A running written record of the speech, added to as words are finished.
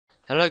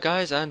Hello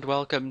guys and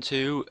welcome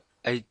to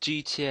a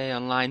GTA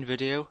Online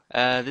video.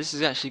 This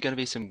is actually going to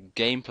be some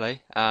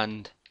gameplay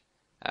and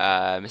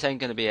this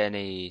ain't going to be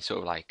any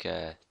sort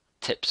of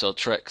tips or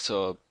tricks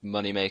or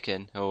money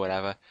making or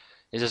whatever.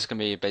 It's just going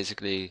to be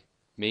basically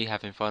me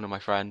having fun with my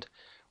friend.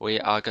 We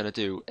are going to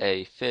do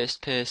a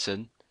first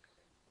person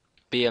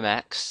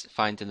BMX,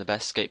 finding the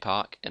best skate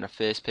park in a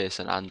first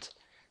person, and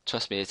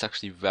trust me, it's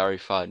actually very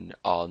fun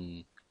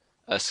on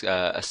a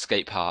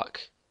skate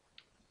park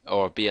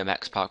or a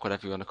BMX park,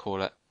 whatever you want to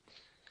call it.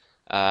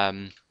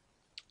 Um,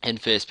 in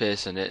first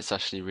person, it's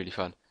actually really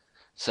fun.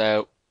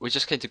 So we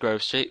just came to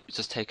Grove Street, we're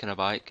just taking a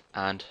bike,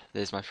 and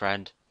there's my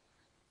friend,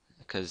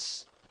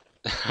 because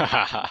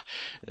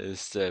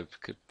his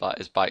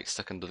bike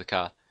stuck under the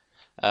car.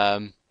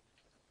 Um,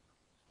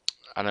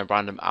 and a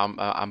random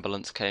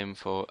ambulance came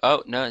for.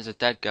 Oh no, it's a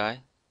dead guy,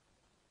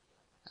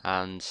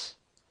 and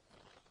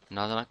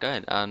now they're not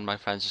going. And my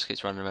friend just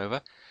keeps running him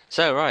over.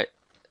 So right,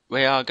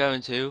 we are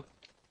going to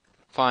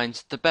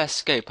find the best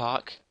skate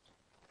park,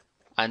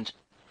 and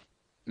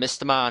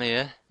Mr. Man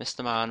here,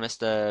 Mr. Man,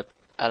 Mr.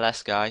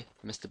 LS guy,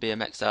 Mr.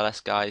 BMX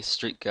LS guy,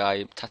 street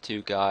guy,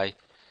 tattoo guy,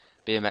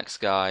 BMX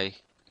guy,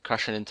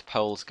 crashing into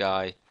poles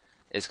guy,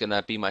 is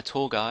gonna be my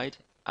tour guide,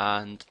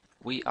 and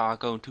we are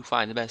going to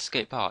find the best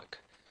skate park.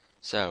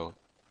 So,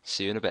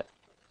 see you in a bit.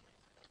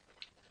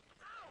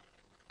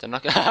 Don't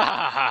knock.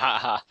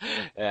 Yeah.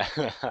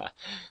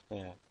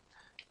 Yeah.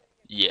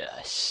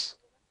 Yes.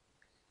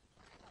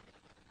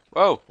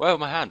 Whoa, whoa,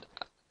 my hand.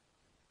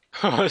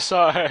 Oh,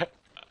 sorry.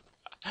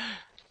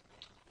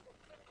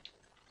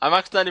 I'm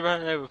accidentally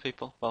running over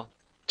people. Well,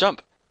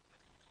 jump.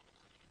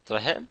 Did I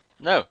hit him?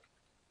 No.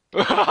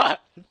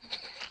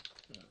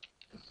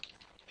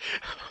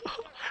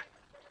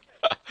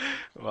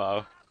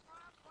 Wow,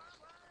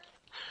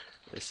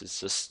 this is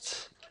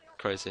just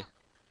crazy.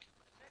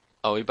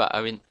 Are we back?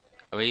 Are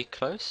we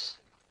close?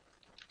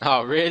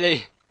 Oh,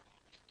 really?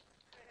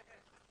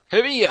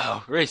 Here we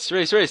go! Race,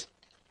 race, race!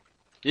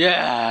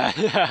 Yeah!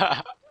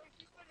 Yeah!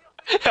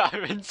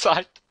 I'm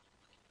inside!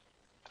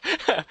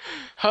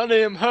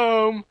 Honey, I'm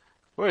home!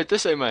 Wait,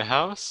 this ain't my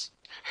house.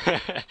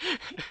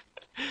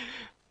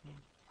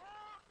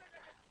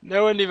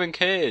 No one even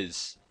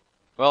cares.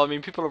 Well, I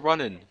mean, people are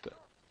running, but.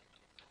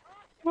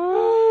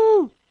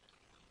 Woo!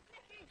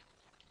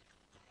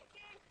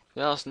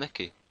 Yeah, that's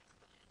Nicky.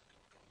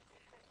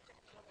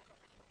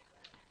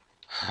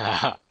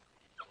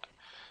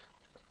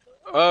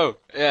 Oh,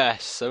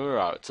 yes, so we're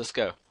out. Let's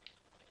go.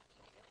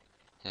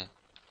 Yeah.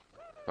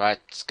 Right,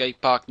 skate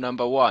park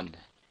number 1.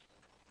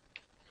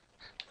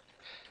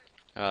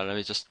 Let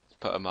me just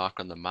put a mark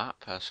on the map.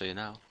 I'll show you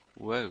now.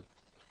 Whoa.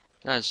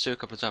 No, just do a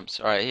couple of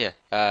jumps. Alright, here.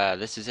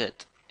 This is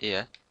it.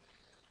 Here.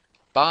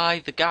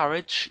 Buy the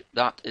garage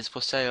that is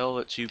for sale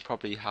that you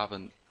probably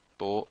haven't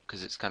bought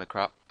because it's kind of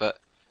crap. But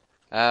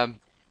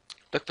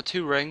look for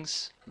 2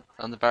 rings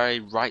on the very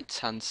right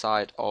hand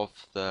side of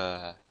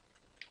the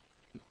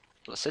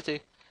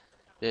city.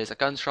 There's a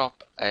gun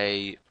shop,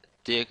 a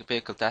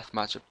vehicle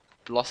deathmatch, a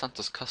Los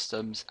Santos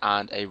Customs,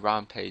 and a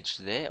Rampage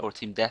there, or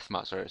Team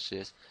Deathmatch, or it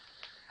is.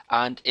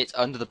 And it's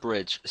under the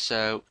bridge.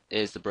 So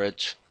here's the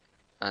bridge,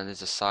 and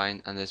there's a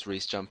sign, and there's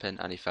Reese jumping,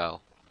 and he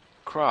fell.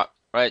 Crap.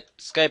 Right,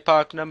 skate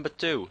park number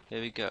 2.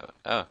 Here we go.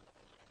 Oh,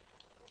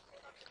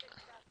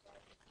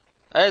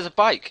 there's a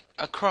bike.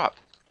 Oh crap!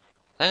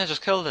 I think I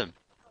just killed him.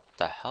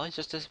 The hell? He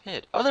just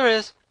disappeared. Oh, there he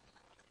is.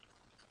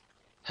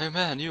 Hey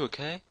man, you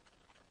okay?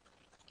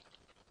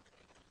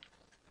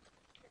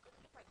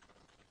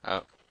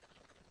 Oh.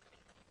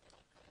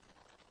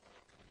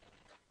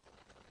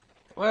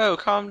 Whoa,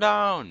 calm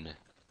down.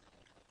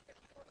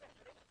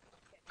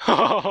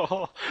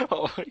 Oh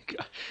my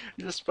god,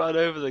 you just ran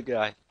over the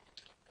guy.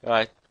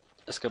 Right,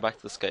 let's go back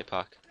to the skate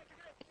park.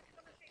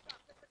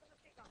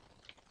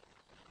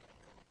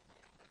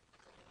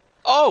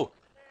 Oh!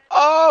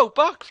 Oh!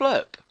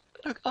 Backflip!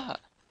 Look at that.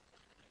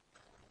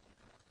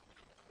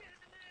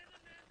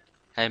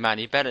 Hey man,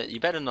 you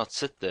better not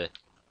sit there.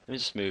 Let me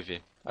just move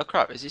you. Oh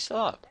crap, is he still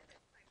up?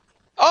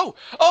 Oh!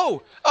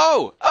 Oh!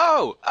 Oh!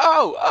 Oh!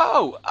 Oh!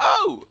 Oh!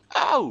 Oh!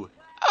 Oh!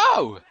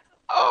 Oh!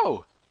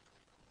 Oh!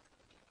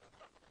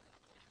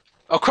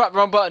 Oh crap,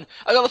 wrong button!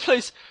 I got the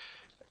police!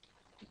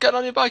 Get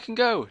on your bike and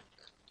go!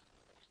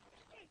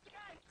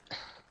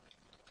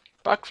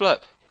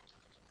 Backflip!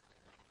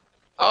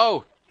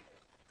 Oh!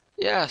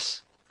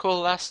 Yes!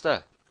 Call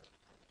Lester!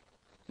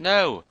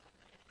 No!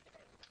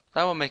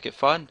 That will make it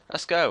fun.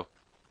 Let's go.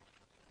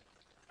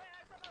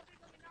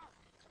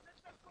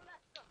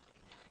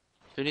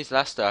 Who needs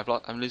Lester?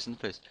 I'm losing the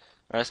police.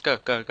 Alright, let's go,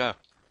 go, go.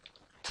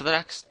 To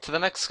the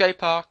next skate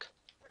park.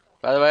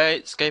 By the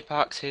way, skate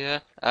park's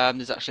here.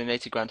 There's actually an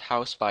 80 grand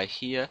house by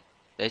here.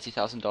 The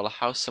 $80,000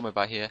 house somewhere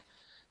by here.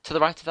 To the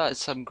right of that is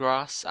some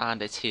grass,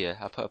 and it's here.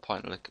 I'll put a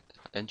point of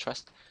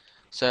interest.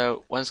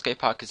 So one skate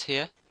park is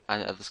here,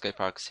 and the other skate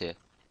park is here.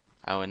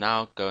 And we're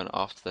now going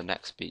off to the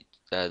next beach,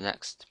 the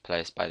next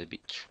place by the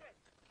beach.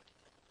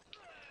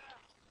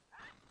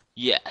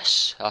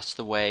 Yes, that's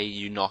the way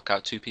you knock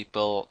out 2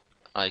 people.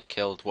 I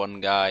killed 1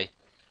 guy,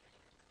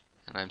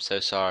 and I'm so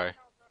sorry.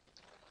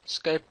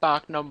 Skate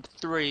park number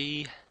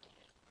 3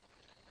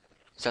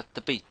 is at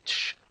the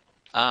beach,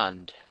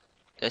 and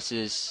this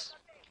is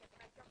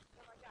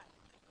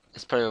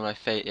it's probably my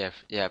favorite.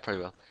 Yeah,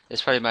 probably will.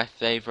 It's probably my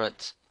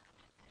favorite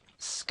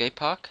skate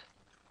park.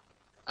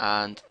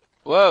 And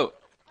whoa,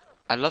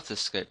 I love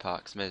this skate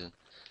park. It's amazing.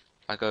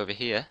 If I go over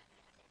here,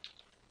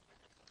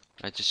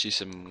 I just do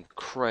some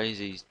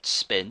crazy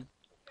spin.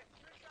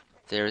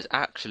 There is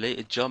actually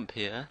a jump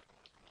here,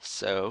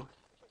 so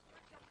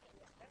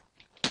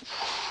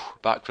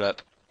backflip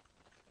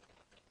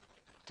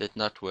did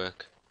not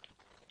work.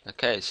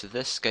 Okay, so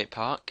this skate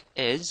park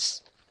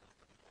is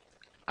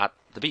at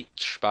the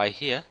beach by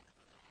here.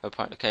 A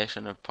point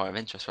location, a point of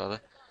interest rather,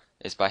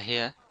 is by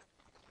here.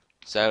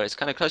 So it's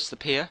kind of close to the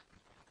pier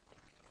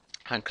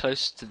and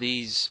close to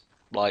these.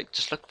 Like,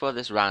 just look for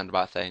this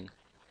roundabout thing,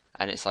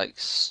 and it's like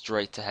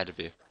straight ahead of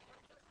you,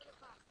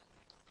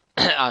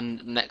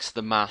 and next to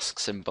the mask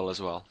symbol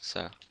as well.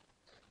 So,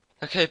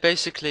 okay,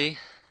 basically,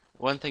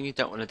 one thing you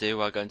don't want to do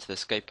while going to the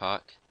skate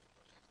park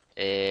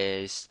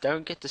is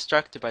don't get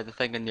distracted by the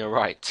thing on your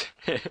right.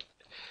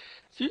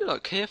 If you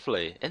look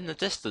carefully, in the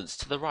distance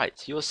to the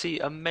right, you'll see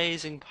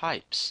amazing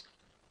pipes.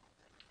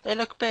 They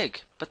look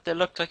big, but they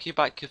look like your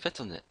bike could fit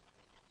on it.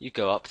 You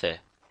go up there.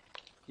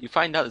 You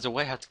find out there's a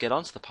way how to get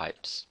onto the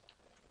pipes.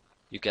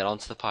 You get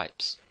onto the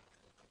pipes.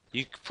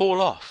 You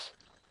fall off.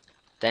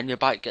 Then your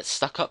bike gets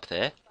stuck up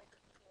there.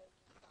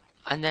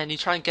 And then you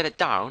try and get it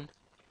down,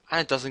 and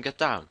it doesn't get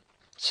down.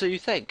 So you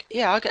think,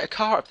 yeah, I'll get a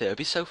car up there, it'll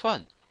be so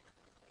fun.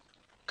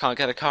 Can't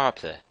get a car up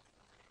there.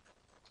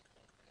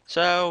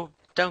 So,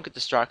 don't get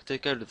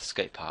distracted, go to the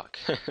skate park.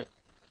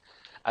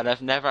 And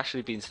I've never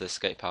actually been to the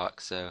skate park,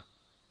 so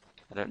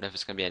I don't know if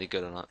it's going to be any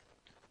good or not.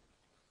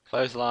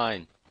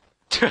 Clothesline.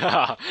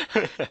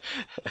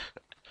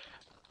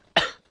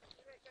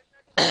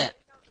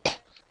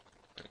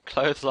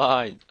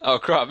 Clothesline. Oh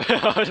crap.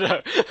 Oh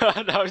no.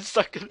 Oh, no, I'm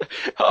stuck in the...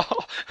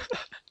 Oh.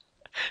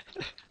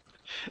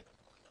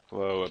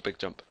 Whoa, a big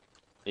jump.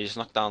 You just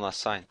knocked down that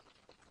sign.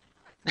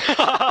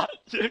 No.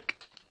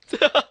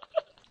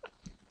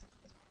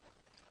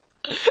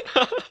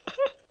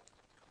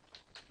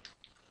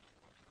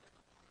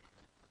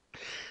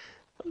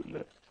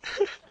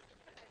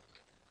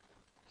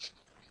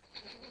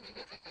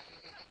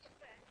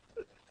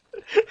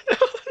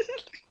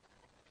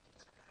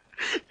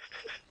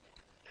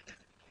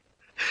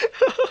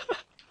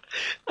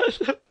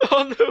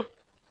 Oh no!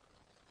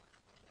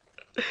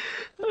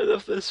 I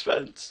love this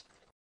fence.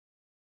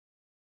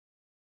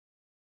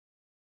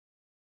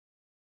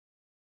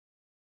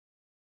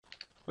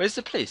 Where's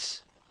the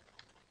police?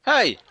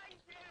 Hey!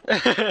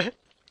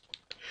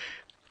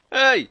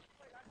 Hey!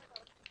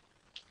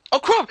 Oh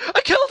crap!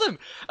 I killed him!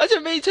 I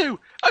didn't mean to!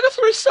 I got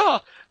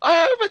 3-star!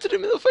 I meant to do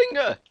middle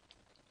finger!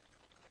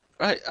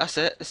 Right, that's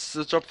it. This is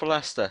the job for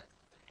Leicester.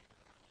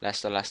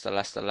 Leicester, Leicester,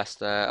 Leicester,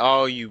 Leicester.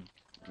 Oh, you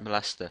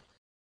molester.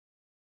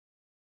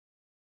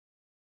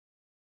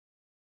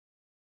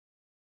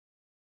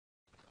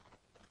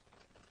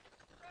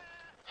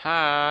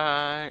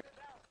 Hi!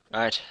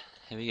 Right,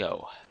 here we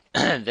go.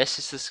 This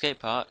is the skate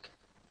park,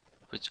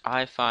 which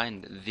I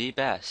find the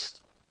best.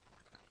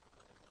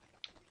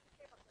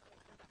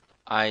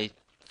 I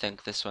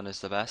think this one is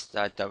the best.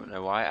 I don't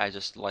know why, I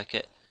just like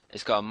it.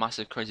 It's got a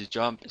massive crazy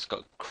jump, it's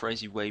got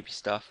crazy wavy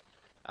stuff,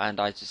 and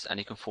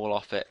you can fall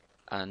off it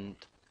and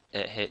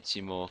it hits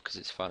you more because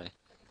it's funny.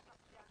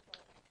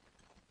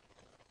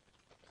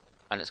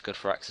 And it's good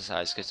for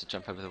exercise because to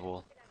jump over the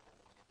wall.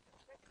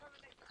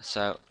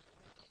 So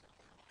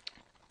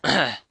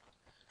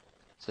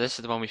so this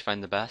is the one we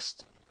find the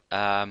best.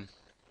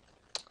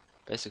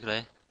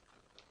 Basically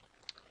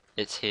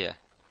it's here.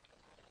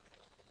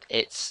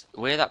 It's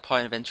where that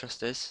point of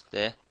interest is,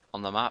 there,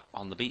 on the map,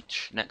 on the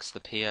beach, next to the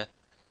pier.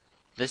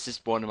 This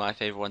is one of my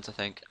favourite ones, I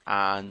think,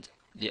 and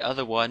the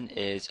other one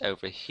is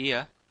over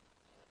here,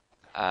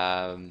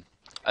 under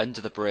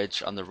the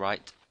bridge on the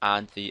right,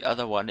 and the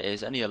other one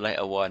is only a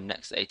later one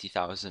next to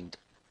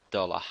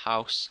 $80,000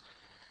 house.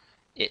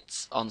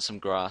 It's on some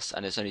grass,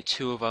 and there's only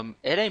 2 of them.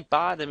 It ain't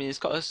bad. I mean, it's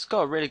got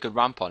a really good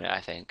ramp on it, I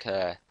think.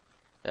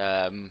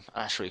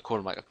 Actually, call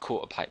them like a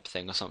quarter pipe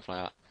thing or something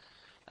like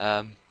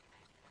that.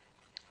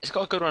 It's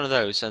got a good one of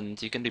those,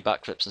 and you can do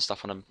backflips and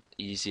stuff on them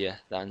easier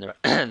than the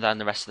than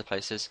the rest of the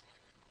places.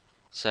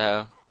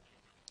 So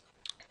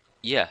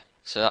yeah,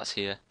 so that's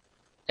here.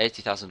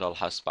 $80,000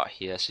 house about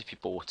here. So if you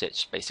bought it,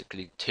 just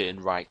basically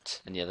turn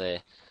right and you're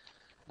there.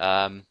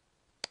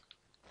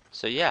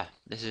 So yeah,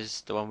 this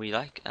is the one we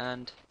like,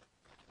 and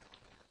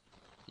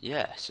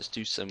yeah, let's just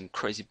do some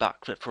crazy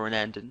backflip for an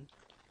ending.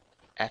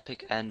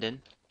 Epic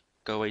ending.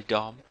 Go away,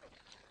 Dom.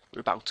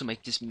 We're about to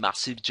make this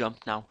massive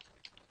jump now.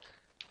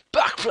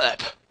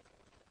 Backflip!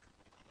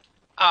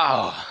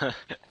 Oh!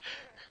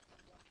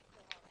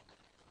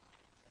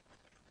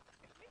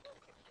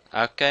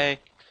 Okay.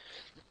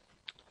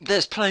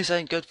 This place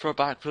ain't good for a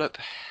backflip.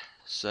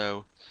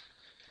 So,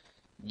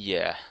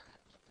 yeah.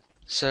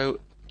 So,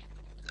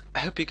 I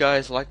hope you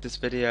guys liked this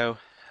video.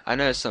 I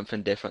know it's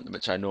something different than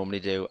which I normally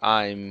do.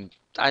 I'm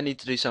I need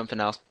to do something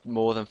else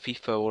more than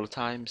FIFA all the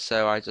time,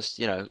 so I just,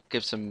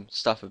 give some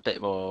stuff a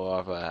bit more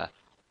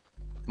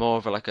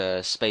of like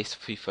a space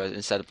for FIFA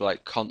instead of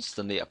like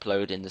constantly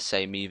uploading the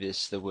same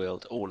movies to the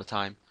world all the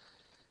time.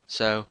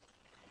 So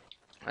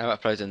I'm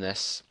uploading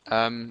this.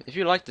 If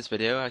you like this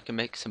video, I can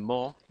make some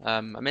more.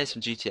 I made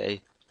some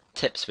GTA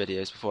tips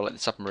videos before, like the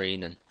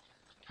submarine and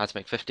how to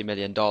make $50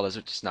 million,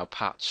 which is now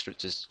patched,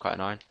 which is quite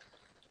annoying.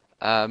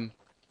 Um,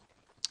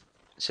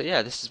 so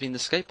yeah, this has been the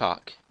skate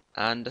park,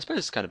 and I suppose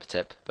it's kind of a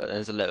tip, but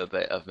there's a little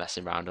bit of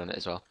messing around on it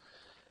as well.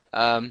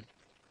 Um,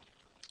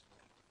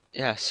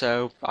 yeah,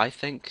 so I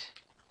think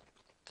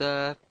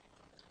the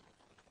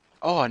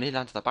oh, I nearly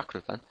landed that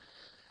backward then.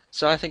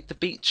 So I think the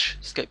beach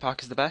skate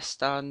park is the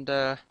best, and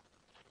if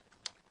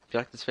you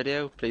like this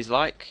video, please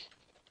like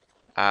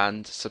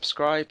and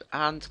subscribe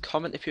and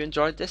comment if you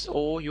enjoyed this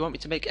or you want me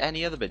to make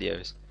any other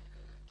videos.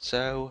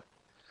 So,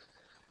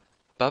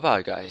 bye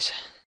bye guys.